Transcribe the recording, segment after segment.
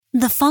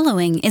The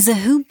following is a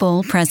Hoop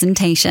Ball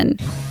presentation.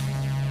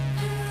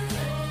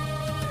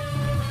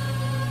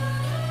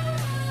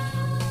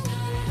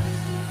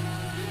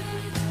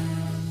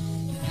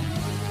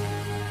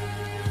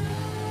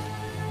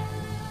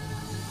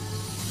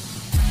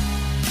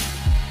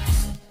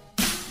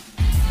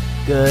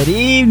 Good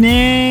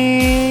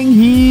evening,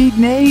 Heat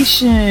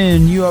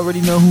Nation. You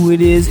already know who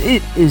it is.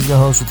 It is the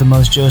host with the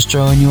most, Joe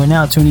Stro, and you are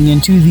now tuning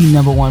into the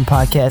number one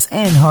podcast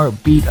and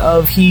heartbeat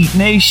of Heat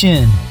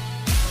Nation.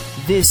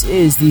 This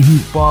is the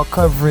Hoop Ball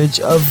coverage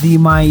of the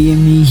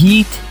Miami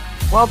Heat.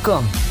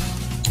 Welcome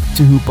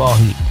to Hoop Ball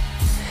Heat.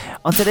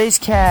 On today's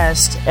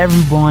cast,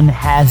 everyone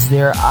has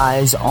their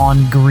eyes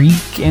on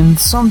Greek, and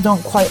some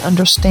don't quite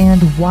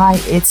understand why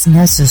it's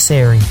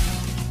necessary.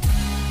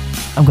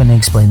 I'm going to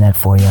explain that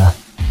for you.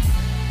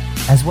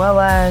 As well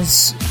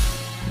as,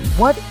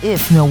 what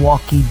if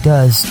Milwaukee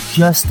does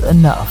just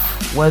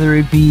enough? Whether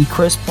it be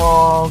Chris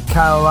Paul,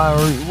 Kyle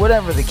Lowry,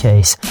 whatever the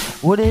case.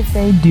 What if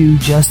they do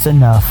just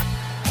enough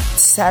to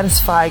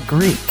satisfy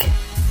Greek?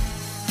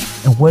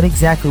 And what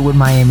exactly would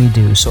Miami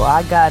do? So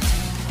I got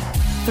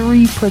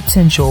 3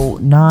 potential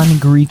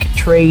non-Greek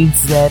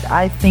trades that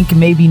I think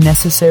may be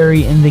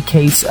necessary in the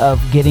case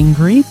of getting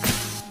Greek,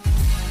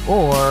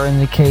 or in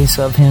the case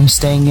of him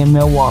staying in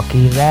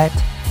Milwaukee. That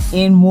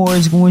and more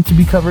is going to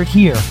be covered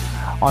here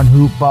on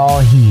Hoop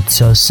Ball Heat.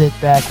 So sit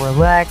back,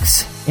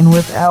 relax, and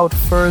without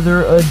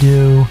further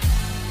ado,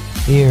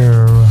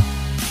 here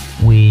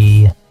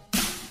we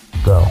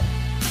go.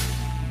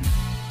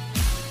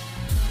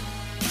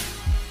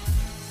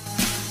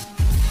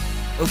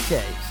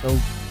 Okay, so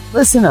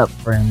listen up,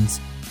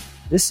 friends.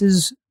 This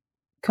is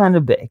kind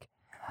of big.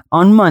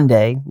 On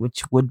Monday,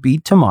 which would be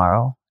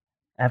tomorrow,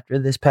 after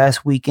this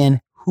past weekend,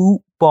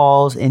 Hoop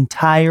Ball's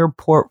entire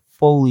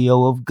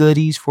portfolio of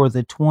goodies for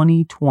the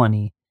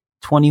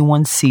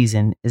 2020-21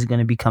 season is going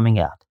to be coming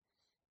out.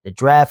 The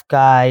draft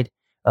guide,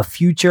 a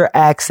future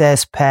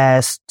access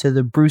pass to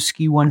the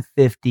Brewski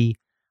 150,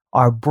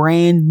 our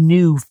brand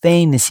new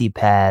fantasy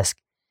pass,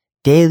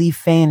 daily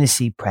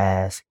fantasy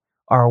pass,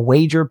 our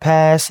wager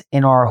pass,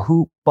 and our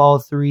Hoop Ball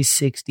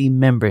 360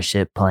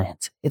 membership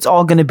plans. It's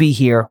all going to be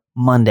here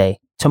Monday,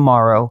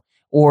 tomorrow,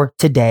 or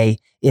today,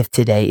 if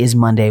today is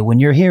Monday when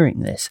you're hearing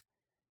this.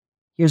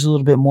 Here's a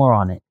little bit more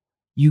on it.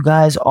 You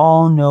guys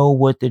all know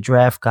what the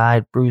draft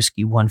guide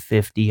Brewski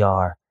 150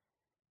 are.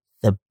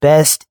 The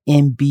best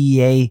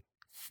NBA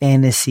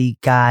fantasy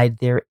guide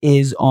there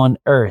is on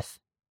earth.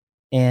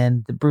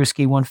 And the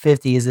Brewski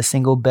 150 is the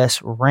single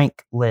best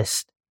rank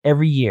list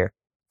every year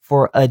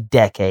for a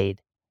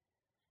decade.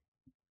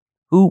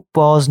 Hoop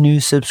Ball's new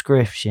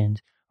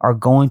subscriptions are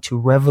going to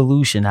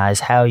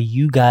revolutionize how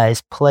you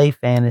guys play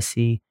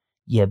fantasy,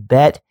 you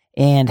bet,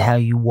 and how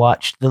you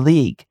watch the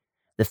league.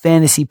 The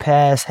Fantasy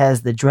Pass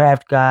has the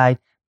draft guide,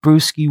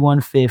 Brewski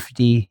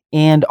 150,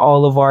 and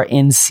all of our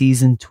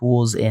in-season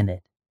tools in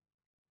it.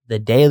 The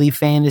Daily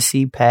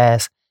Fantasy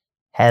Pass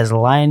has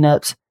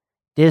lineups,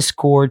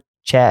 Discord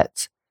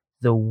chats.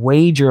 The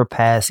Wager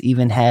Pass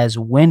even has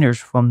winners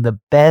from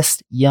the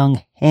best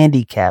young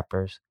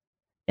handicappers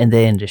in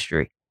the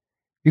industry.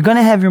 You're going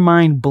to have your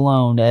mind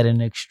blown at an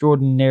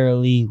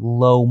extraordinarily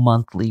low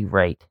monthly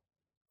rate.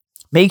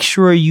 Make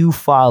sure you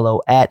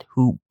follow at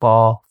Hoop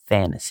Ball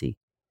Fantasy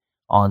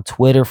on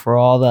Twitter for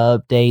all the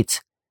updates,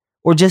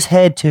 or just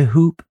head to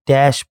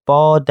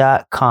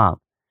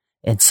hoop-ball.com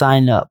and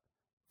sign up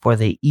for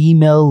the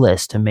email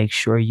list to make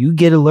sure you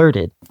get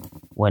alerted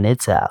when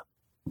it's out.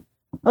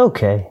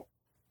 Okay,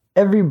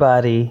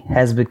 everybody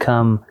has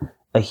become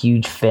a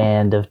huge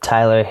fan of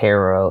Tyler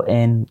Herro,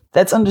 and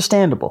that's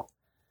understandable.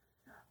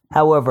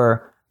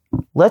 However,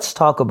 let's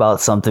talk about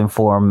something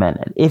for a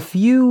minute. If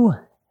you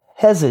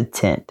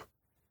hesitate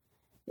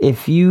or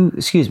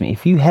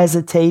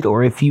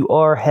if you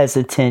are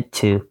hesitant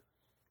to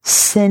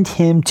send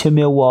him to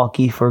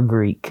Milwaukee for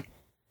Greek,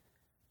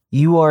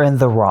 you are in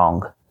the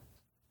wrong.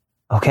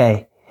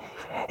 Okay?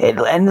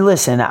 And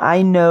listen,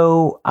 I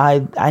know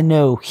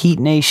Heat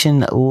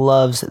Nation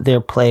loves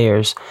their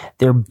players.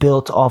 They're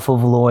built off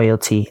of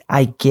loyalty.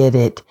 I get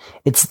it.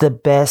 It's the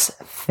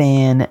best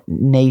fan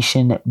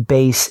nation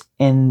base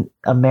in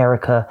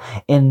America,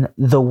 in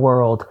the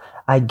world.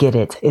 I get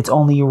it. It's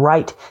only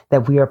right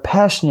that we are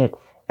passionate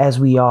as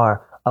we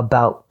are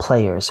about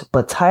players.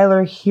 But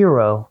Tyler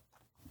Herro,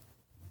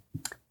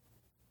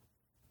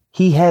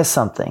 he has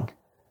something.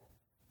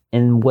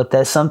 And what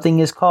that something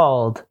is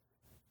called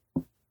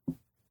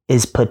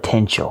is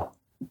potential.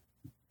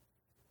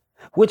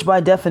 Which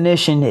by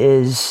definition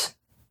is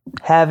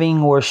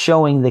having or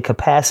showing the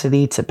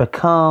capacity to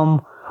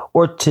become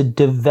or to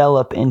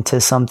develop into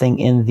something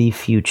in the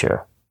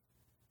future.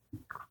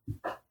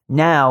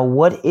 Now,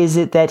 what is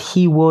it that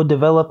he will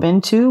develop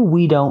into?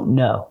 We don't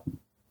know.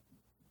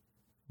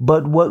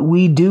 But what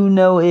we do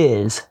know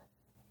is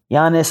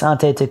Giannis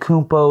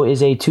Antetokounmpo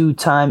is a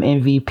 2-time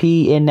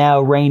MVP and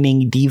now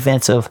reigning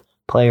Defensive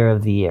Player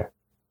of the Year.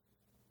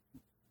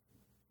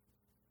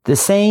 The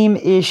same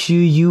issue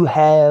you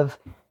have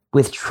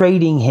with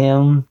trading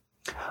him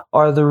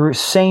are the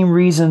same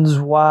reasons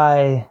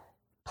why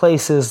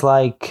places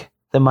like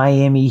the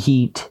Miami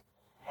Heat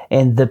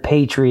and the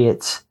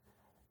Patriots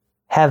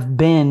have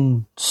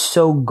been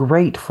so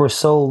great for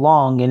so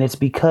long, and it's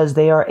because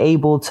they are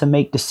able to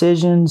make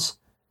decisions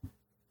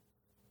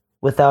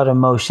without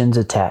emotions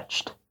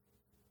attached.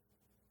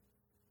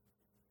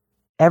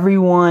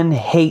 Everyone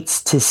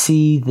hates to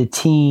see the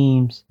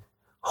teams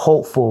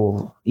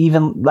hopeful,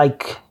 even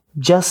like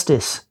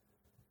Justice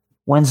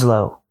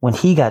Winslow when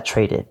he got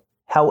traded.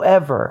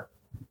 However,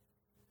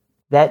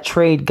 that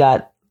trade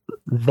got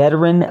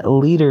veteran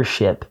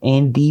leadership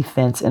and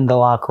defense in the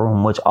locker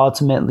room, which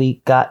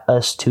ultimately got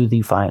us to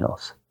the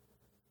finals.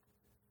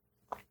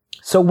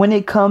 So when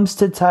it comes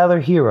to Tyler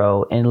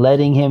Hero and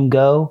letting him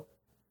go,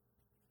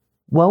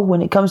 well,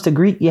 when it comes to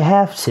Greek, you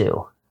have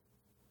to.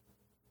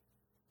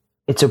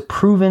 It's a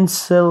proven,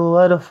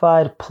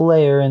 solidified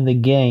player in the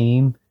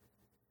game.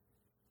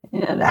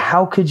 And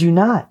how could you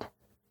not?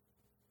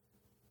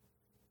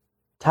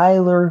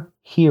 Tyler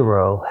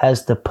Hero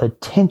has the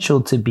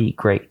potential to be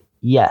great,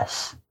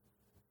 yes.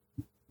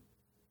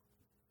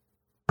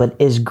 But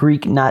is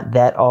Greek not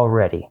that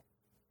already?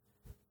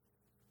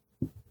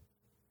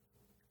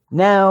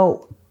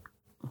 Now,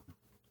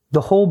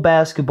 the whole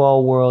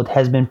basketball world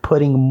has been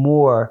putting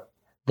more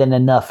than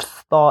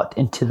enough thought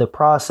into the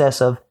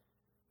process of,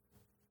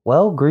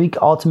 well, Greek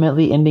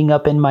ultimately ending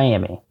up in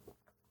Miami.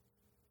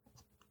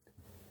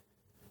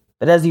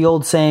 But as the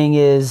old saying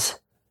is,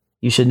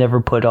 you should never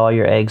put all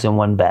your eggs in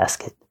one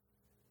basket.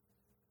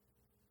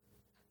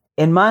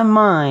 In my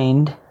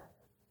mind,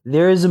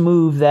 there is a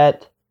move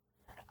that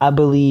I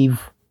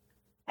believe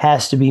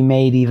has to be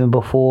made even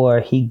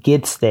before he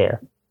gets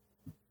there.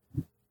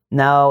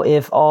 Now,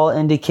 if all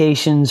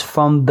indications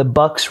from the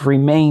Bucks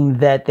remain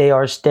that they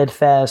are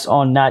steadfast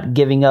on not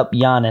giving up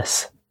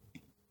Giannis,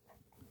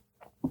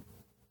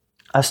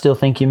 I still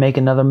think you make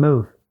another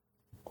move.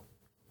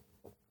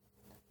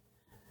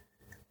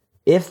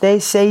 If they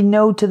say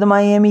no to the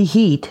Miami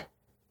Heat,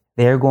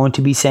 they're going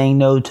to be saying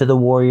no to the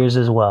Warriors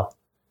as well.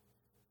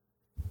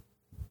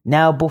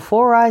 Now,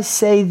 before I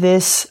say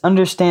this,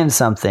 understand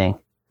something.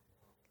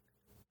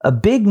 A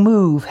big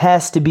move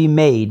has to be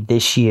made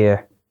this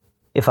year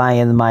if I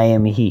am the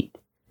Miami Heat.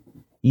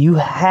 You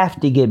have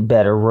to get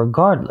better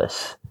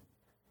regardless.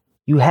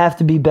 You have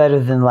to be better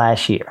than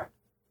last year.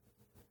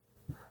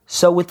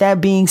 So with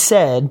that being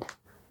said,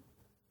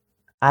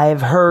 I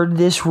have heard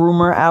this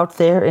rumor out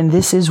there, and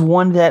this is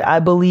one that I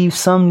believe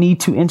some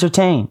need to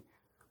entertain.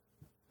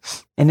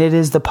 And it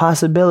is the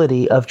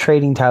possibility of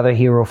trading Tyler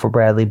Hero for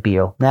Bradley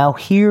Beal. Now,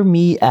 hear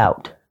me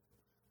out.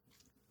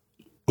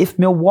 If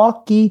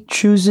Milwaukee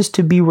chooses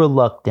to be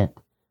reluctant,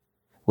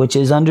 which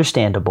is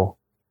understandable,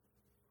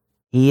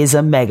 he is a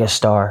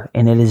megastar,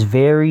 and it is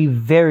very,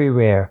 very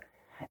rare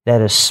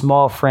that a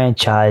small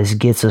franchise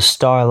gets a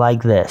star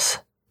like this.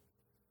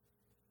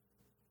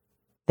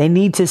 They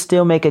need to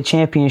still make a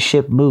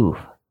championship move.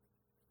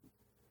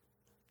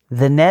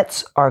 The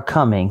Nets are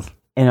coming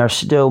and are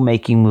still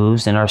making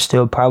moves and are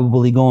still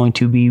probably going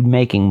to be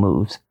making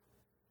moves.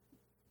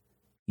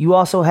 You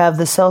also have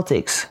the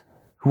Celtics,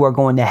 who are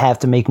going to have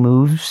to make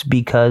moves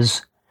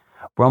because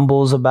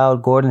rumbles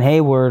about Gordon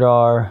Hayward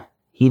are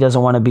he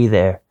doesn't want to be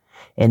there.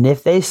 And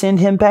if they send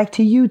him back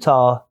to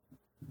Utah,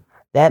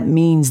 that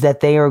means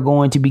that they are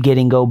going to be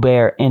getting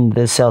Gobert in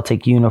the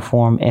Celtic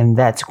uniform, and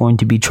that's going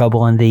to be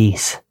trouble in the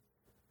East.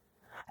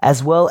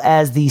 As well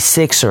as the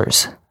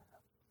Sixers.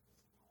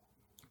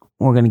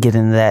 We're going to get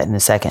into that in a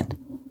second.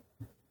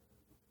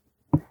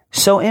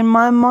 So in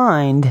my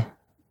mind,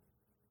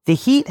 the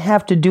Heat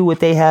have to do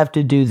what they have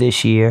to do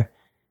this year.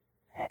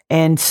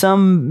 And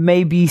some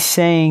may be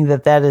saying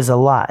that that is a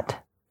lot.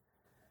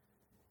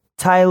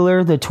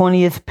 Tyler, the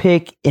 20th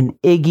pick,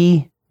 and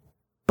Iggy.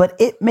 But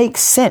it makes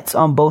sense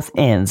on both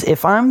ends.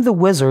 If I'm the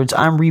Wizards,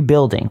 I'm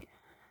rebuilding.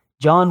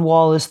 John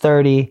Wall is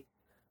 30.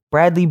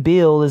 Bradley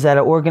Beal is at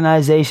an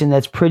organization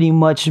that's pretty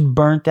much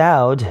burnt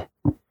out.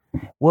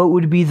 What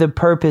would be the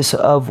purpose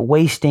of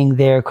wasting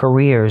their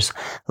careers?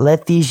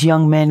 Let these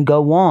young men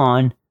go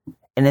on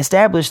and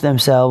establish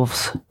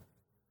themselves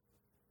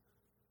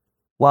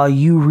while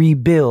you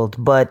rebuild.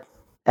 But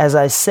as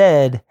I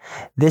said,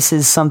 this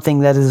is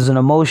something that is an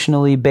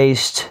emotionally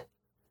based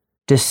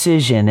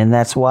decision, and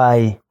that's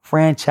why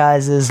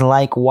franchises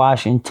like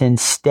Washington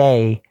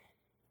stay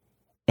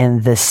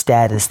in the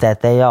status that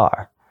they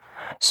are.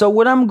 So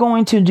what I'm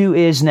going to do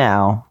is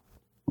now,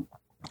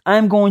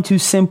 I'm going to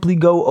simply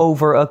go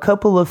over a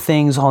couple of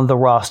things on the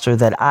roster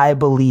that I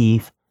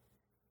believe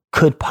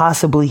could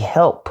possibly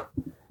help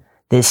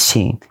this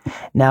team.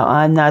 Now,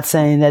 I'm not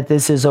saying that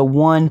this is a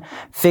one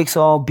fix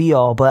all be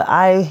all, but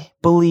I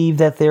believe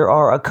that there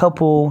are a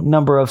couple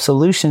number of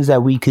solutions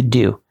that we could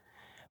do.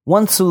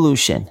 One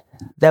solution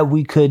that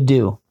we could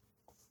do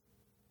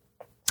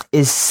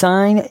is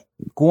sign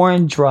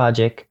Goran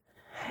Dragic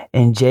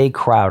and Jay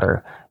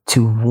Crowder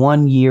to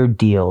 1-year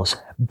deals,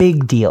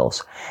 big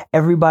deals.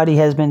 Everybody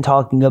has been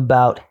talking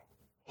about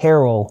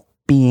Harrell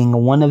being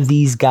one of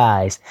these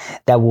guys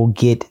that will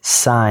get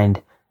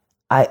signed.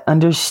 I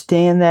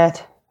understand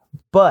that,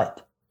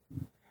 but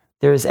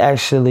there's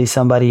actually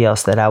somebody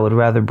else that I would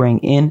rather bring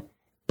in,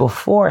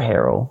 before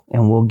Harrell,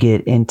 and we'll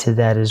get into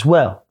that as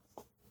well.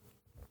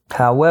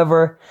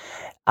 However,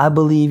 I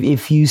believe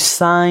if you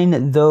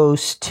sign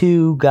those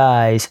two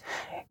guys,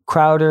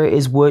 Crowder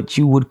is what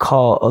you would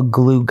call a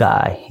glue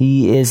guy.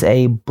 He is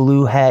a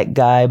blue hat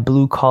guy,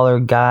 blue collar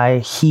guy.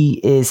 He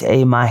is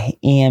a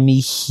Miami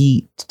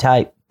Heat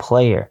type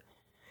player.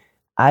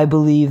 I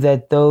believe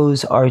that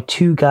those are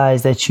two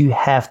guys that you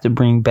have to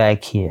bring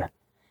back here.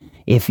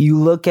 If you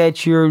look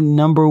at your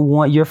number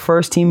one, your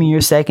first team and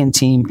your second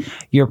team,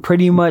 you're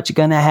pretty much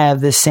going to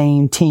have the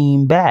same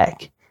team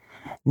back.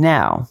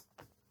 Now,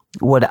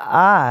 what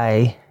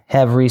I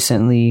have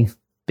recently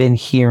been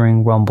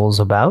hearing rumbles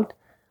about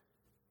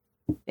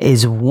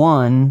is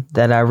one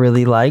that I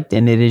really liked,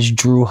 and it is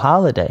Drew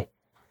Holiday.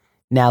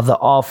 Now, the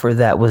offer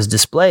that was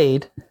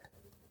displayed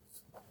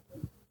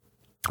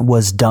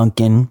was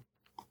Duncan,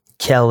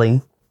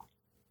 Kelly,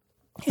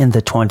 and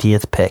the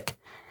 20th pick.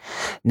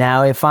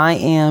 Now, if I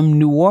am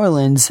New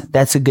Orleans,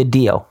 that's a good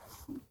deal.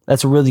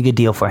 That's a really good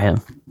deal for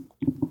him.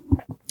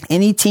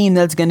 Any team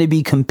that's going to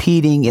be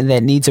competing and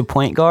that needs a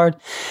point guard,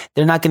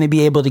 they're not going to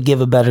be able to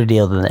give a better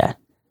deal than that.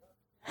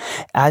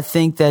 I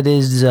think that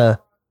is a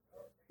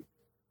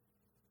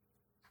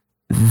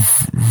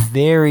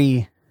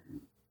very,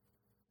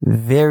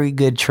 very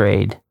good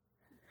trade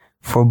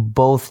for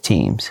both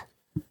teams.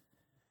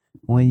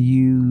 When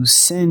you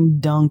send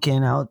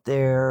Duncan out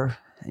there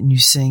and you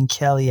send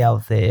Kelly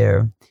out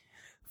there,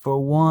 for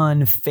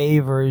one,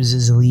 Favors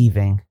is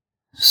leaving,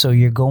 so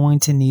you're going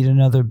to need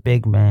another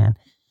big man.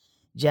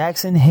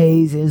 Jackson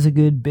Hayes is a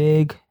good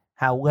big,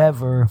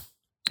 however,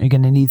 you're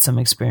going to need some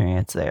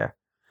experience there.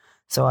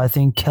 So I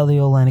think Kelly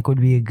Olynyk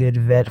would be a good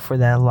vet for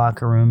that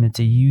locker room. It's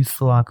a youth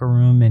locker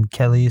room, and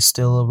Kelly is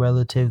still a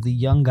relatively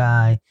young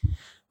guy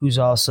who's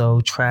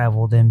also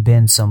traveled and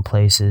been some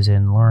places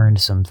and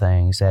learned some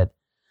things that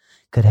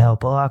could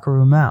help a locker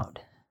room out.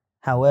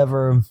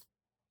 However,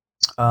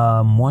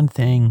 one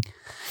thing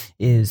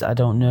is I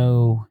don't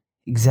know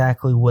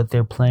exactly what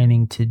they're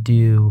planning to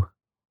do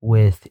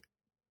with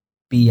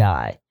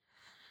BI.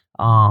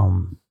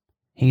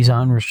 He's an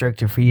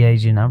unrestricted free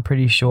agent. I'm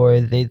pretty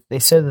sure they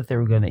said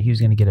that he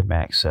was gonna get a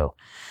max. So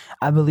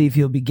I believe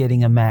he'll be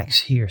getting a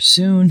max here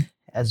soon,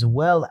 as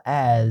well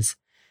as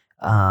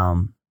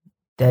that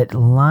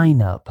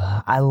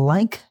lineup. I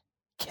like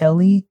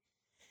Kelly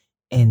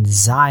and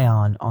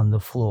Zion on the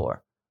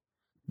floor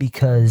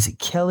because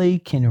Kelly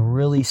can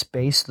really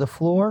space the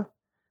floor.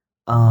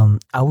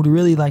 I would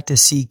really like to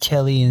see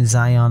Kelly and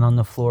Zion on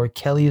the floor.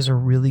 Kelly is a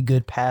really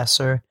good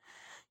passer.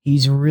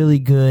 He's really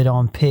good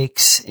on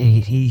picks.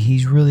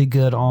 He's really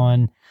good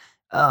on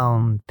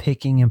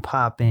picking and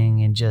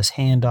popping and just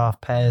handoff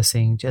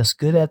passing. Just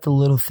good at the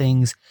little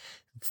things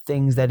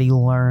that he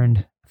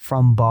learned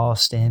from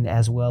Boston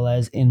as well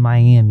as in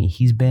Miami.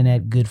 He's been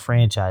at good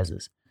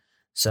franchises.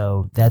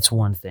 So that's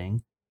one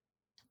thing.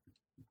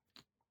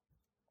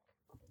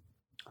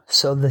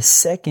 So the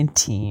second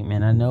team,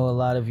 and I know a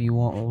lot of you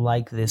won't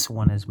like this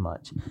one as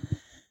much.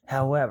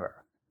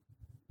 However,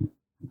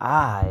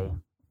 I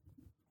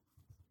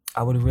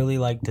would really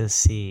like to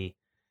see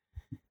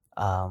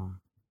DeMar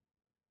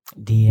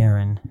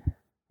DeRozan.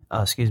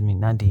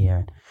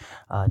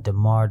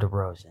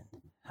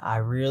 I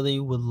really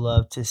would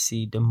love to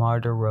see DeMar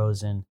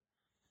DeRozan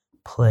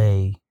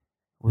play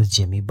with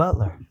Jimmy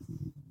Butler.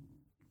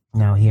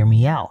 Now, hear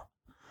me out.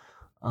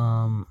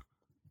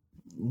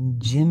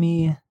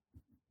 Jimmy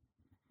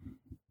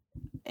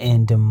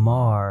and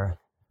DeMar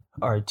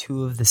are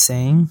two of the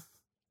same.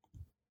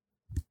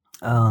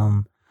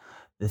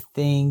 The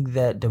thing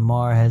that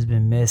DeMar has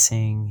been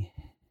missing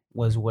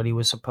was what he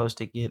was supposed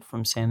to get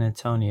from San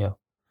Antonio,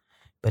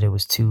 but it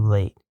was too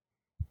late.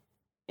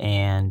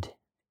 And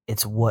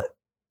it's what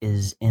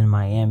is in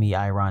Miami,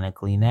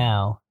 ironically,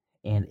 now,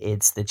 and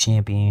it's the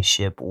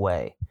championship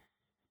way.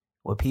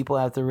 What people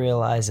have to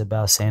realize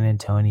about San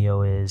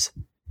Antonio is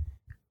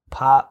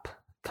Pop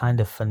kind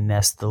of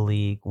finessed the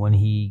league when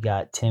he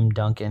got Tim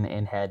Duncan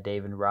and had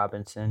David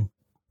Robinson.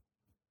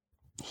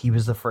 He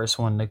was the first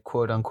one to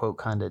quote-unquote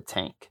kind of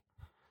tank.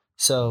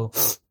 So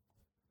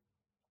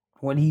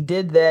when he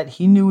did that,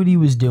 he knew what he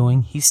was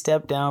doing. He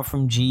stepped down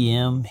from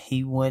GM.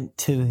 He went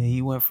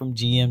from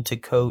GM to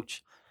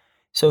coach.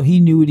 So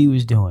he knew what he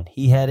was doing.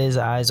 He had his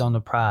eyes on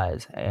the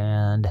prize,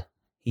 and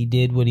he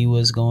did what he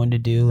was going to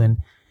do and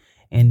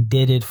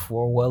did it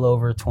for well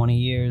over 20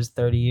 years,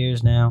 30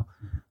 years now.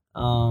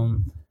 But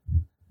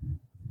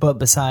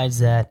besides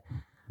that,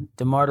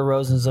 DeMar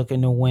DeRozan's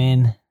looking to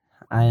win,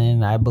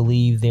 and I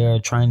believe they're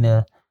trying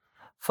to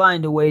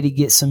find a way to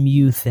get some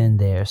youth in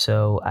there.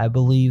 So I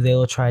believe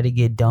they'll try to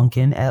get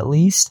Duncan at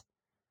least.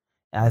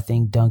 I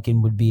think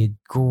Duncan would be a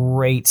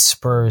great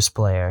Spurs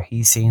player.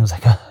 He seems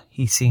like a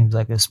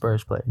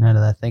Spurs player now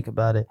that I think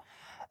about it.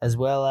 As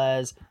well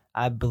as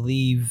I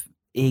believe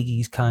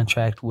Iggy's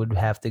contract would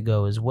have to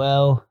go as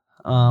well.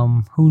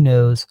 Who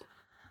knows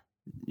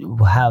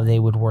how they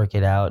would work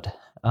it out.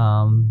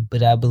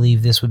 But I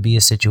believe this would be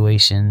a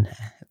situation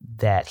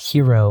that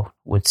Hero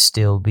would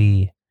still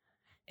be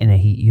in a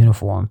Heat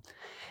uniform.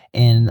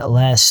 And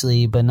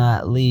lastly, but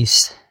not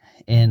least,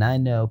 And I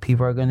know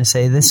people are going to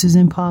say, this is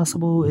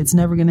impossible. It's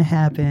never going to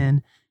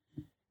happen.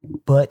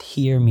 But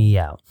hear me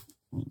out.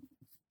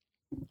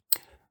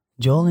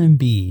 Joel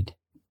Embiid,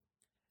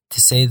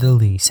 to say the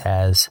least,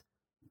 has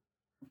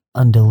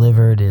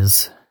undelivered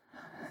is,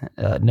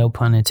 no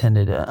pun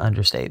intended,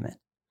 understatement.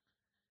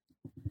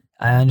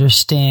 I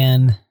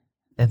understand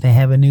that they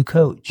have a new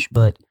coach,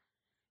 but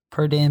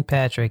per Dan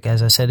Patrick,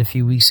 as I said a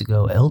few weeks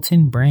ago,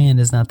 Elton Brand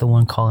is not the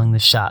one calling the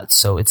shots,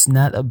 so it's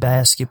not a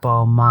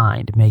basketball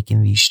mind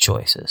making these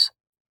choices.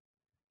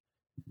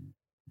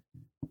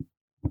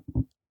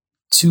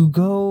 To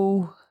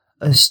go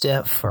a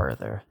step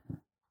further,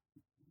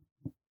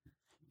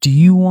 do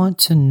you want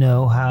to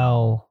know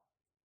how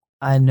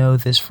I know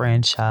this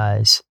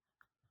franchise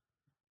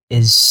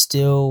is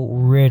still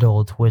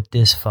riddled with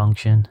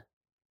dysfunction?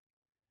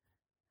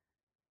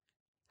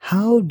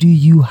 How do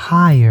you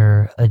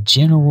hire a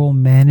general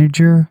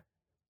manager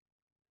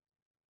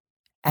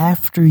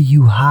after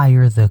you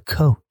hire the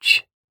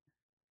coach?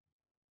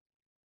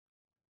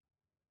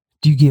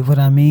 Do you get what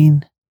I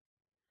mean?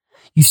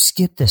 You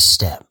skipped a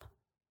step.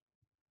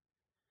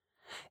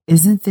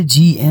 Isn't the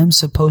GM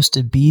supposed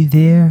to be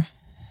there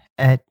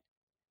at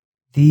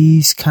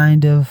these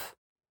kind of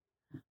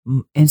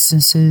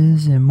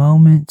instances and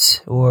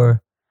moments?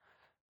 Or,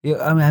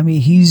 I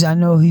mean, I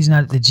know he's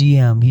not the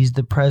GM. He's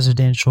the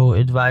presidential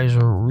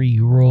advisory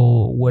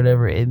role,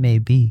 whatever it may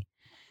be.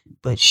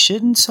 But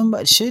shouldn't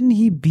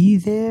he be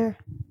there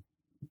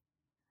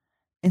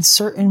in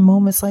certain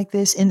moments like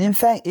this? And in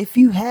fact, if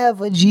you have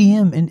a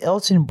GM in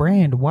Elton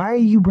Brand, why are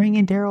you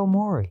bringing Daryl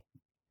Morey?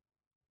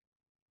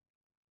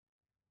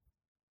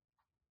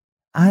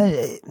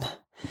 It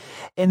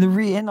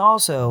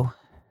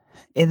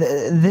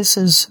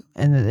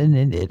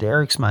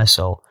irks my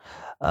soul.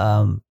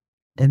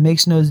 It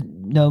makes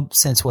no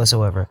sense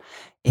whatsoever.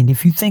 And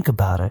if you think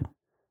about it,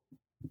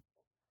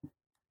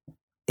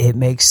 it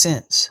makes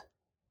sense.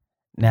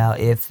 Now,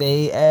 if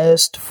they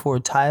asked for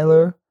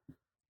Tyler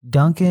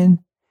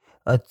Duncan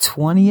a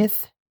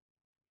 20th,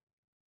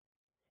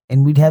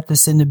 and we'd have to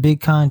send a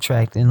big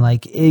contract and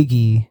like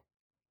Iggy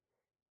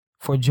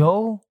for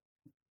Joel,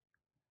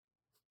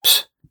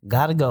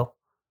 gotta go.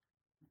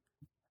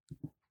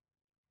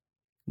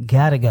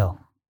 Gotta go.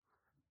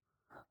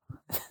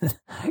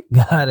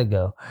 Gotta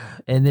go.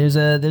 And there's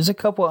a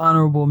couple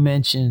honorable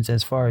mentions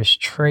as far as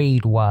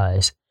trade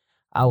wise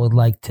I would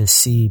like to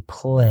see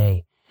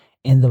play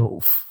in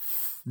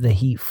the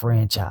Heat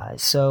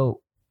franchise.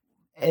 So,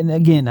 and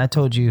again, I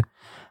told you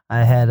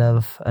I had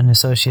an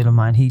associate of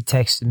mine. He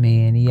texted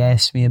me and he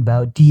asked me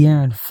about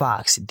De'Aaron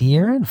Fox.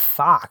 De'Aaron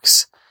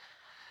Fox.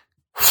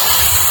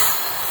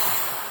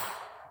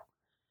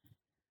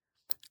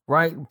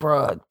 Right,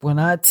 bro. When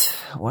I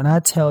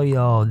tell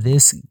y'all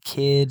this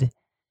kid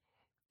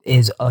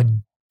is a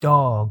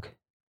dog,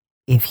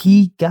 if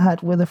he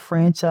got with a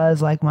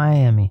franchise like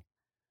Miami,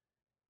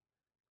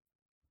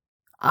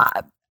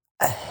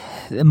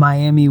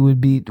 Miami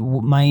would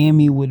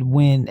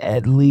win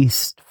at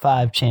least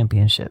 5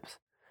 championships.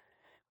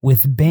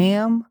 With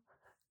Bam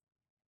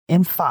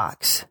and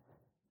Fox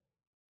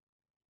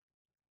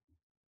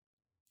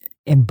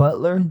and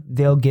Butler,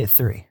 they'll get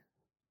 3.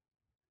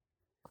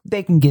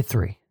 They can get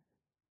 3.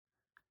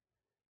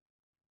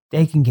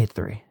 They can get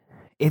 3.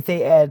 If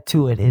they add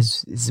to it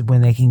is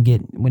when they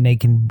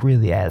can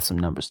really add some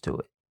numbers to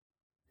it.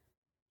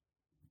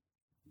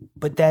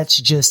 But that's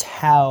just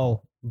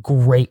how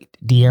great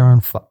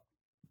De'Aaron Fox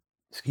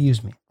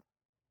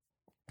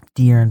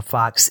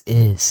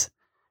is.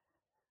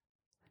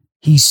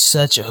 He's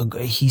such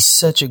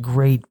a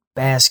great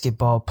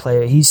basketball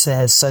player. He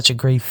has such a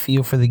great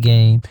feel for the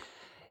game.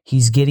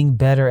 He's getting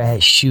better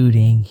at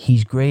shooting.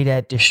 He's great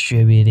at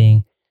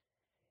distributing.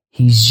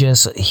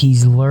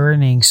 He's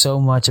learning so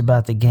much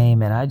about the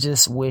game, and I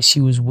just wish he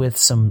was with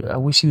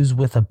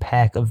a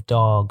pack of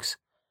dogs.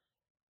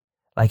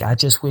 Like, I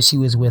just wish he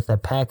was with a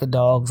pack of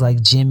dogs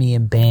like Jimmy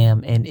and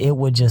Bam, and it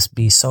would just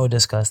be so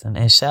disgusting.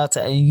 And shout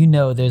out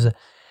to,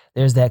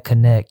 there's that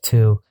connect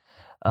too,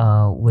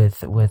 with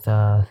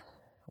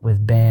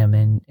Bam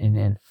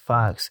and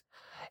Fox.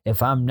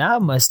 If I'm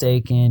not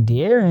mistaken,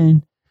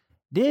 didn't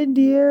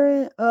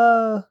De'Aaron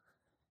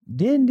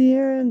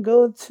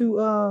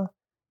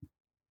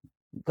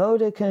go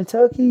to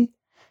Kentucky?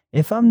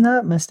 If I'm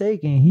not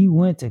mistaken, he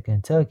went to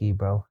Kentucky,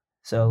 bro.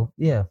 So,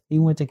 yeah, he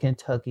went to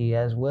Kentucky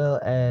as well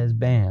as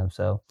Bam.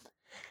 So,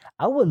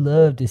 I would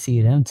love to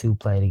see them two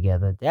play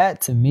together.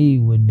 That, to me,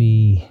 would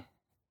be...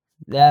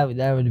 That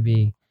would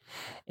be...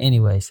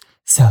 Anyways,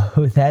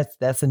 so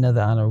that's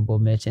another honorable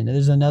mention.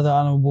 There's another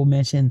honorable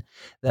mention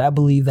that I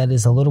believe that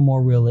is a little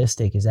more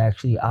realistic is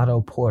actually Otto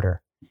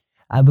Porter.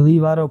 I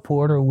believe Otto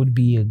Porter would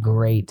be a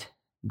great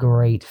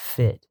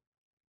fit.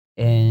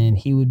 And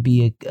he would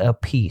be a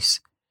piece.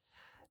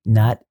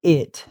 Not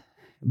it,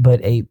 but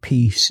a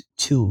piece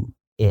to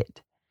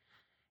it.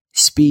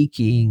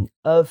 Speaking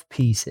of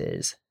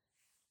pieces,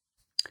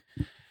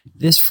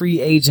 this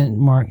free agent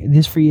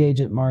Marcus,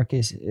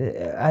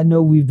 I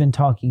know we've been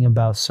talking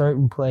about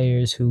certain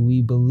players who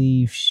we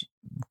believe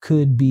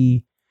could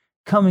be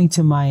coming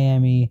to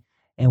Miami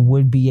and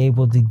would be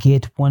able to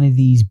get one of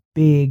these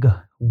big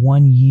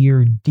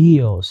 1-year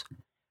deals.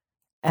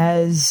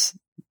 As,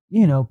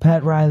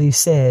 Pat Riley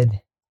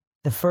said,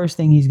 the first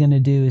thing he's going to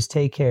do is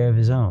take care of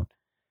his own.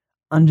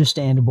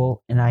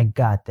 Understandable, and I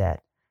got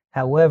that.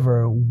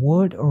 However,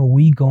 what are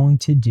we going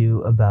to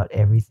do about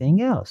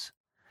everything else?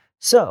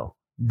 So,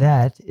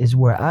 that is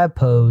where I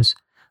pose.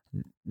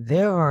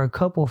 There are a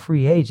couple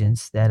free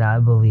agents that I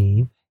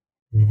believe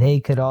they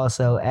could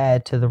also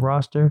add to the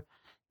roster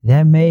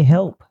that may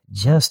help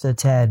just a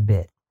tad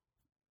bit.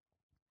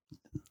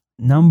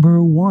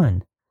 Number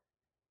 1,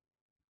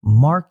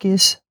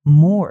 Marcus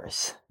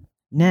Morris.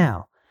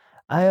 Now,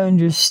 I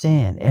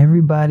understand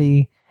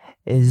everybody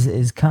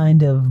is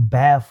kind of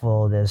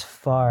baffled as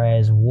far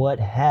as what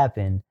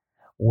happened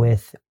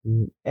with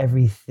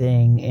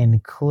everything in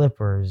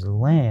Clippers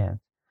land.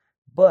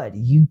 But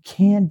you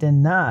can't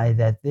deny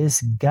that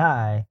this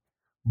guy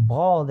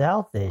balled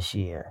out this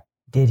year.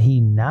 Did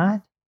he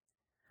not?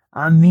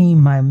 I mean,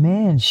 my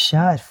man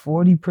shot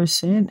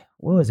 40%.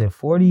 What was it?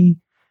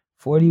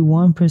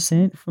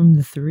 41% from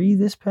the three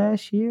this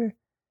past year.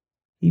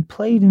 He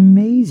played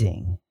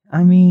amazing.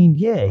 I mean,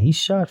 yeah, he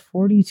shot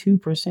 42%,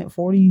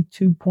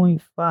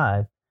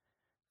 42.5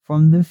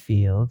 from the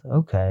field.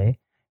 Okay.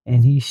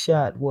 And he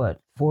shot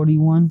what?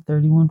 31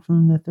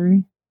 from the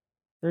three?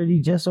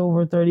 30, just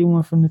over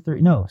 31 from the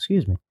three. No,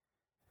 excuse me.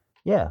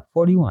 Yeah,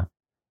 41.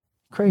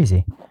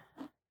 Crazy.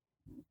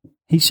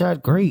 He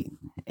shot great.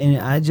 And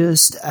I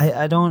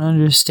don't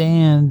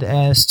understand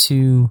as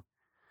to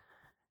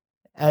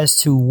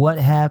what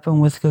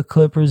happened with the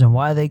Clippers and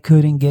why they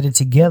couldn't get it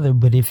together.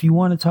 But if you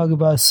want to talk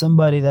about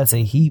somebody that's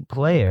a Heat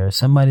player,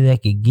 somebody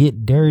that could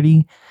get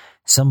dirty,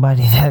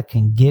 somebody that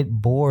can get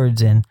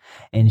boards and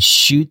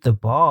shoot the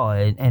ball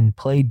and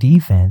play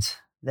defense,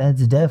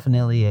 that's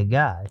definitely a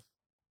guy.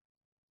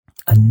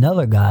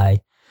 Another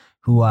guy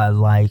who I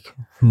like,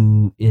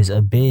 who is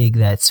a big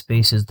that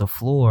spaces the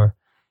floor,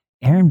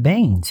 Aaron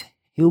Baines.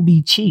 He'll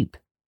be cheap.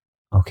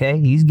 Okay,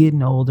 he's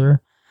getting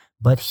older,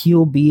 but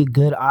he'll be a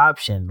good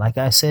option. Like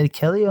I said,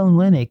 Kelly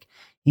Olynyk,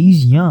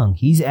 he's young.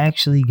 He's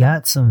actually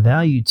got some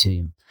value to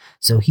him.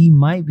 So he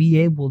might be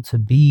able to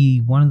be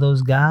one of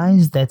those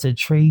guys that's a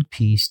trade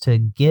piece to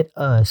get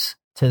us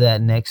to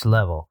that next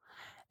level.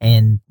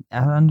 And I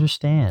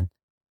understand.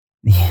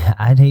 Yeah,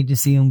 I'd hate to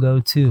see him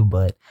go too,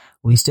 but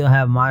we still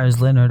have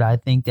Myers Leonard. I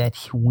think that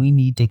we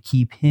need to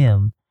keep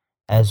him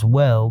as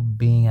well,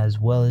 being as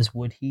well as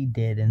what he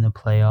did in the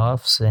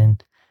playoffs,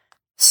 and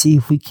see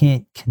if we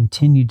can't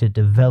continue to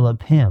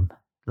develop him.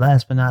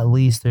 Last but not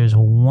least, there's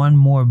one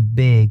more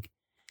big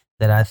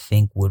that I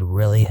think would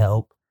really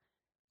help,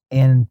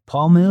 and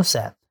Paul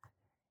Millsap.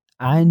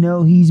 I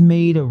know he's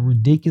made a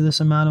ridiculous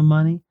amount of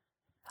money.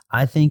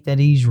 I think that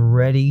he's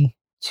ready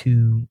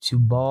to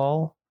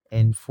ball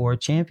and for a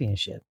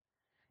championship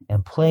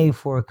and play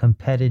for a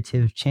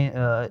competitive,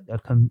 a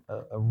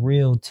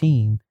real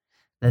team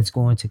that's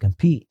going to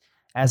compete.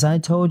 As I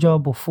told y'all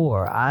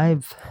before,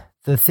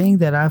 the thing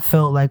that I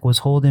felt like was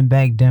holding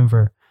back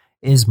Denver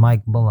is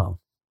Mike Malone.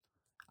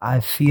 I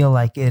feel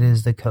like it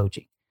is the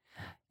coaching.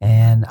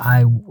 And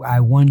I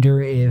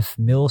wonder if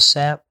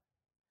Millsap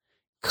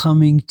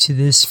coming to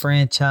this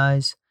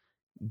franchise,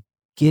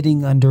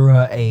 getting under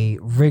a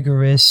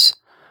rigorous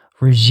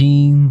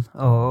regime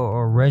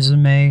or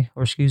resume,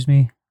 or excuse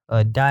me,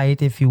 a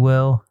diet, if you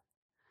will,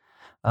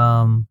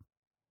 of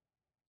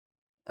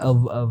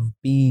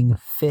being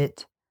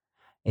fit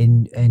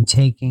and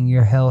taking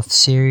your health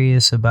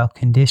serious about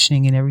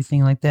conditioning and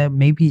everything like that,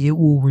 maybe it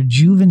will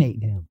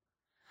rejuvenate him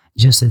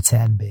just a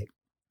tad bit.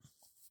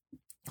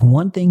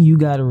 One thing you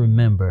got to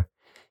remember,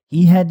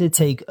 he had to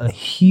take a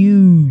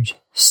huge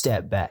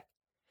step back.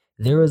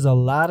 There was a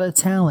lot of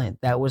talent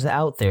that was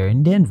out there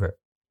in Denver.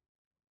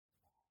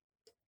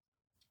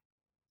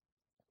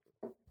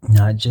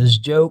 Not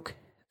just joke.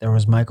 There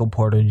was Michael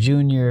Porter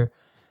Jr.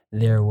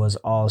 There was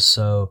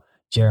also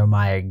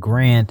Jeremiah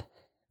Grant.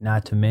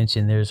 Not to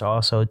mention there's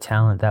also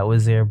talent that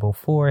was there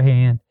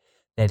beforehand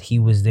that he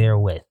was there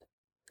with.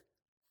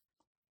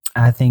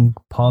 I think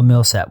Paul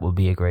Millsap will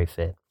be a great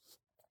fit.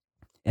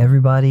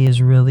 Everybody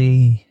is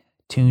really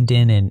tuned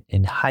in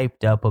and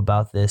hyped up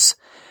about this,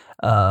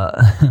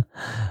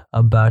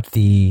 about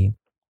the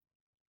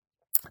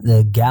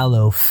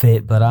Gallo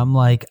fit, but I'm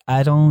like,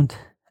 I don't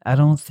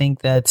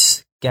think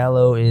that's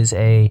Gallo is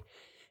a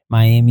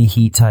Miami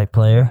Heat type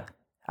player.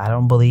 I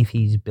don't believe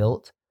he's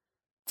built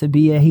to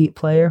be a Heat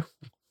player.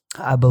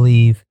 I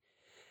believe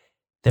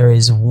there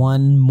is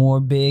one more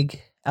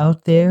big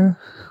out there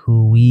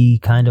who we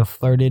kind of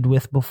flirted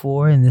with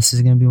before, and this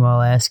is going to be my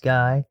last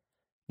guy.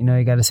 You know,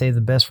 you got to save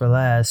the best for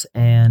last.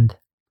 And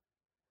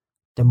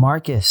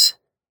DeMarcus,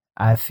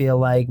 I feel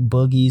like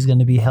Boogie is going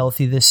to be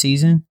healthy this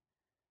season.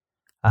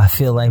 I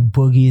feel like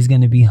Boogie is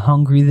going to be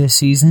hungry this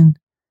season.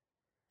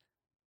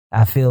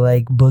 I feel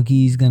like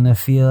Boogie's going to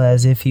feel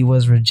as if he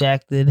was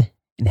rejected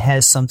and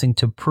has something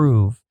to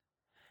prove.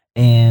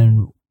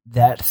 And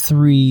that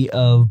three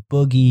of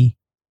Boogie,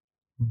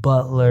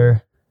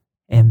 Butler,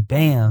 and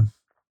Bam,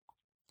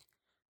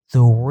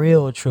 the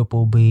real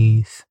triple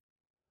Bs,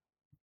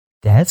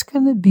 That's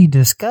going to be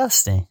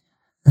disgusting.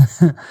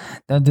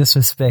 Don't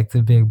disrespect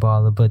the big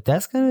baller, but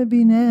that's going to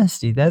be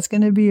nasty. That's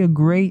going to be a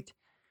great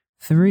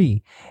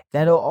 3.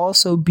 That'll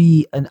also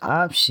be an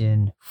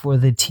option for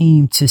the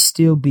team to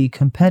still be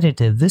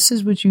competitive. This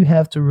is what you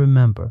have to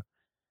remember.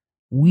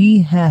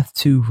 We have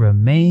to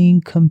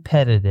remain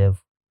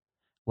competitive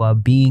while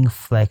being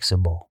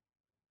flexible.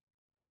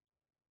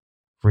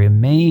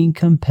 Remain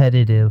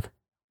competitive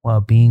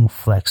while being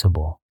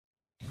flexible.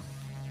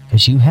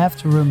 Because you have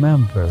to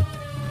remember,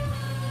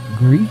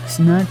 Greek's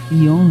not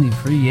the only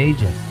free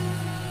agent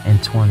in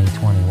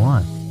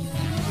 2021.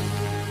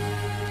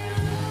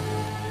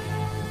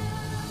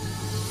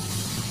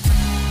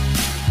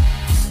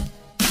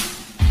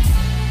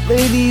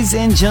 Ladies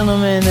and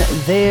gentlemen,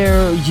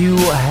 there you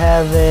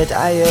have it.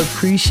 I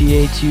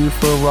appreciate you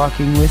for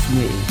rocking with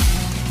me.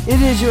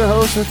 It is your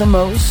host with the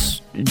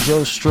most,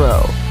 Joe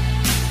Stro.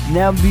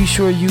 Now be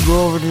sure you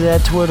go over to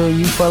that Twitter.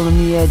 You follow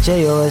me at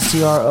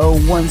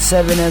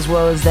JOSTRO17 as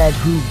well as that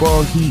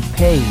Hoopball Heat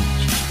page.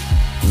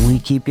 We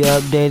keep you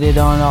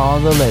updated on all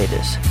the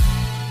latest.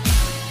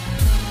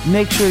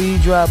 Make sure you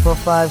drop a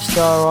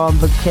 5-star on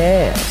the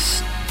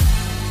cast.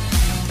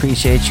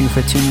 Appreciate you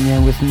for tuning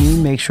in with me.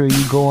 Make sure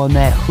you go on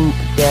that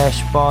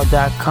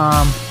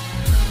hoop-ball.com.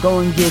 Go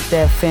and get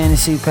that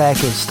fantasy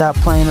package. Stop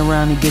playing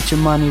around and get your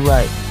money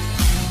right.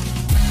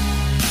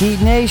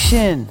 Heat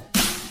Nation,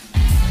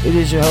 it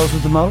is your host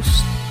with the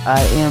most.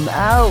 I am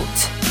out.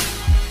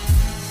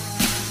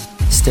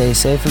 Stay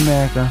safe,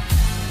 America.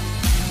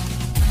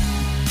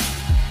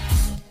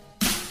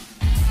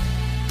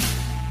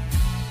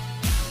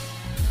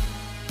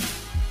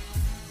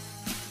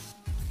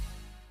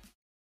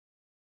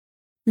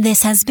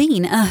 This has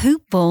been a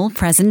Hoop Ball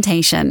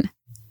presentation.